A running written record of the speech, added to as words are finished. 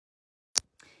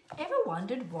Ever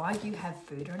wondered why you have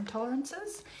food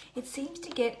intolerances? It seems to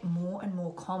get more and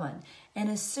more common, and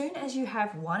as soon as you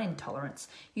have one intolerance,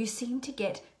 you seem to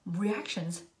get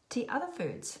reactions to other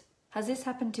foods. Has this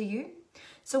happened to you?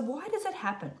 So why does it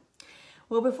happen?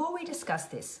 Well, before we discuss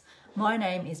this, my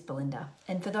name is Belinda,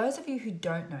 and for those of you who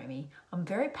don't know me, I'm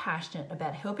very passionate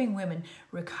about helping women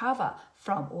recover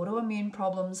from autoimmune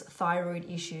problems, thyroid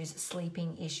issues,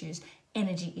 sleeping issues,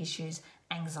 energy issues,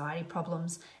 anxiety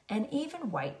problems, and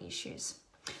even weight issues.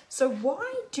 So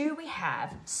why do we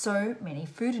have so many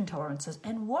food intolerances,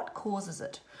 and what causes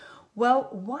it? Well,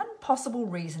 one possible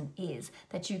reason is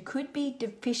that you could be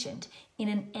deficient in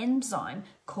an enzyme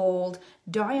called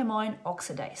diamine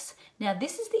oxidase. Now,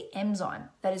 this is the enzyme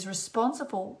that is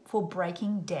responsible for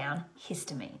breaking down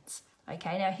histamines.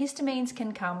 Okay, now histamines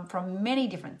can come from many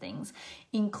different things,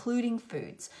 including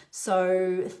foods.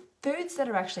 So foods that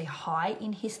are actually high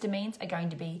in histamines are going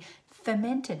to be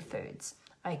fermented foods,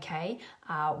 okay?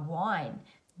 Wine,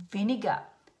 vinegar,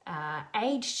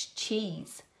 aged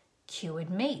cheese, cured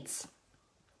meats,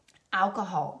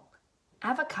 alcohol,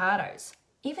 avocados.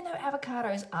 Even though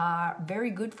avocados are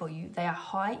very good for you, they are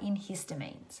high in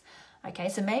histamines. Okay,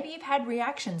 so maybe you've had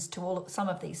reactions to some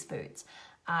of these foods.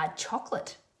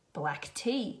 Chocolate, black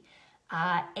tea,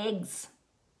 eggs,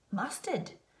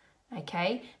 mustard,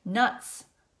 okay, nuts,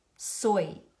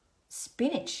 soy,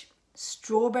 spinach,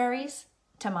 strawberries,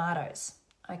 tomatoes.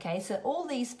 Okay, so all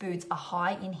these foods are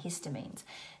high in histamines.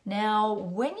 Now,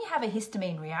 when you have a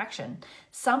histamine reaction,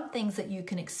 some things that you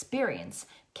can experience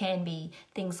can be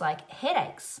things like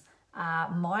headaches,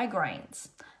 migraines,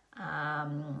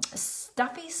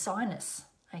 stuffy sinus,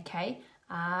 okay,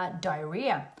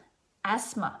 diarrhea,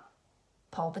 asthma,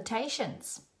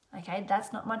 palpitations, okay,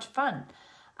 that's not much fun.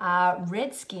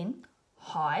 Red skin,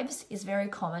 hives is very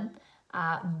common,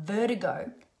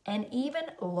 vertigo, and even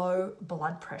low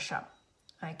blood pressure.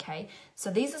 Okay, so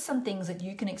these are some things that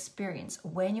you can experience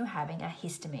when you're having a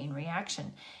histamine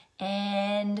reaction,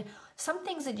 and some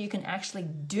things that you can actually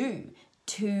do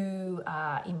to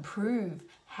improve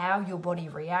how your body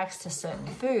reacts to certain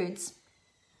foods.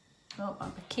 Oh,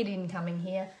 a kid incoming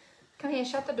here. Come here,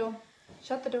 shut the door.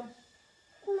 Shut the door.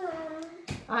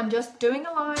 I'm just doing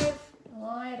a live.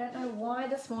 I don't know why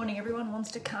this morning everyone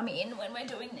wants to come in when we're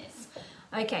doing this.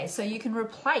 Okay, so you can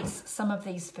replace some of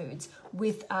these foods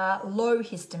with low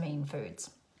histamine foods.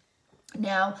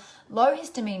 Now, low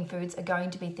histamine foods are going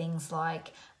to be things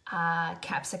like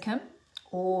capsicum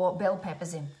or bell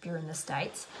peppers if you're in the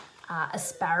States,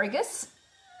 asparagus,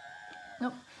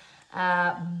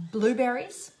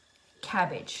 blueberries,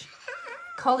 cabbage,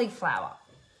 cauliflower,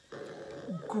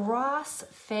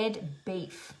 grass-fed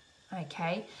beef,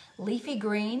 okay, leafy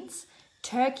greens,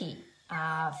 turkey,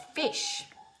 fish,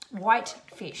 white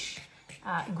fish,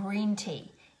 green tea,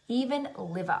 even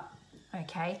liver,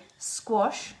 okay,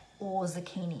 squash or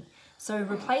zucchini. So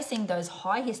replacing those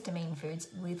high histamine foods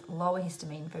with lower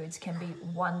histamine foods can be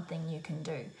one thing you can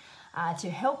do to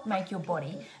help make your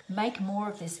body make more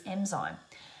of this enzyme.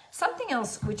 Something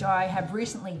else which I have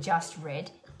recently just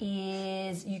read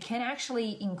is you can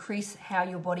actually increase how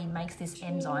your body makes this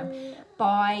enzyme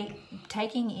by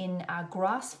taking in a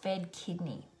grass-fed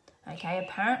kidney. Okay,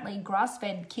 apparently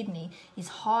grass-fed kidney is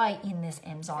high in this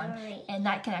enzyme, and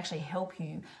that can actually help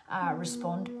you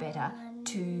respond better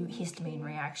to histamine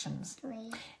reactions.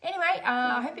 Anyway,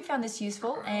 I hope you found this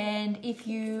useful, and if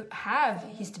you have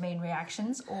histamine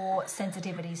reactions or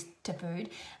sensitivities to food,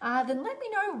 then let me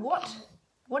know what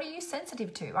are you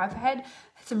sensitive to. I've had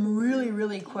some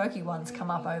really quirky ones come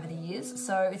up over the years,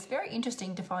 so it's very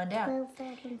interesting to find out.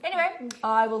 Anyway,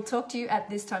 I will talk to you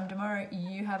at this time tomorrow.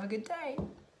 You have a good day.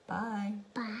 Bye.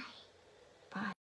 Bye.